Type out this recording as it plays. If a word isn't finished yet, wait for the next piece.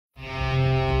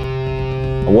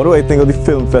What do I think of the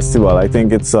film festival? I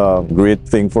think it's a great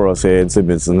thing for us here in St.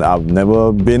 Vincent. I've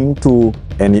never been to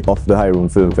any of the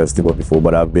Hairouna Film Festival before,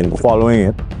 but I've been following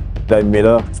it. I made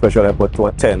a special effort to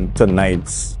attend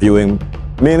tonight's viewing,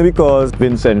 mainly because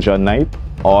Vincentian night,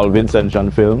 all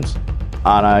Vincentian films,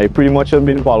 and I pretty much have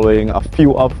been following a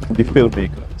few of the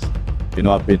filmmakers. You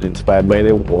know, I've been inspired by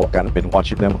their work and I've been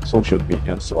watching them on social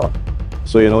media and so on.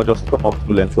 So, you know, just to help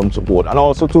to lend some support and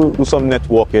also to do some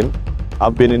networking.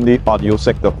 I've been in the audio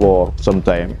sector for some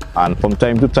time, and from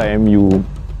time to time you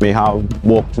may have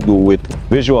work to do with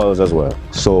visuals as well.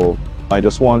 So I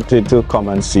just wanted to come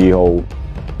and see how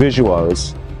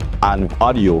visuals and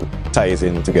audio ties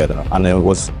in together, and it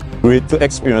was great to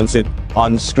experience it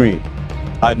on screen.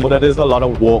 I know that there's a lot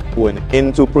of work going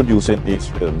into producing these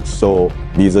films, so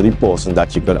these are the persons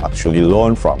that you could actually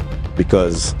learn from,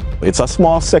 because it's a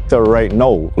small sector right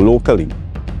now locally.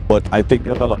 But I think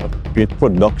there's a lot of great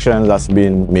productions that's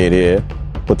been made here.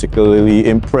 Particularly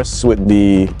impressed with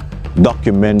the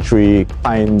documentary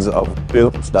kinds of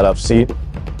films that I've seen.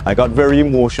 I got very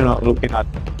emotional looking at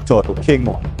Turtle King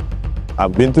one.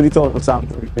 I've been to the Turtle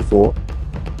Sanctuary before,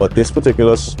 but this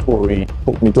particular story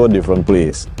took me to a different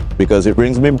place because it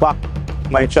brings me back to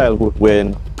my childhood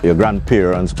when your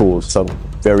grandparents told some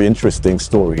very interesting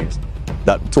stories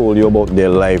that told you about their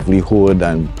livelihood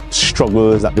and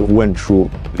struggles that they went through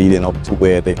leading up to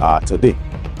where they are today.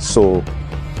 So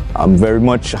I'm very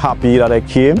much happy that I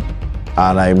came,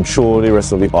 and I'm sure the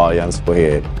rest of the audience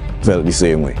here felt the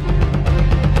same way.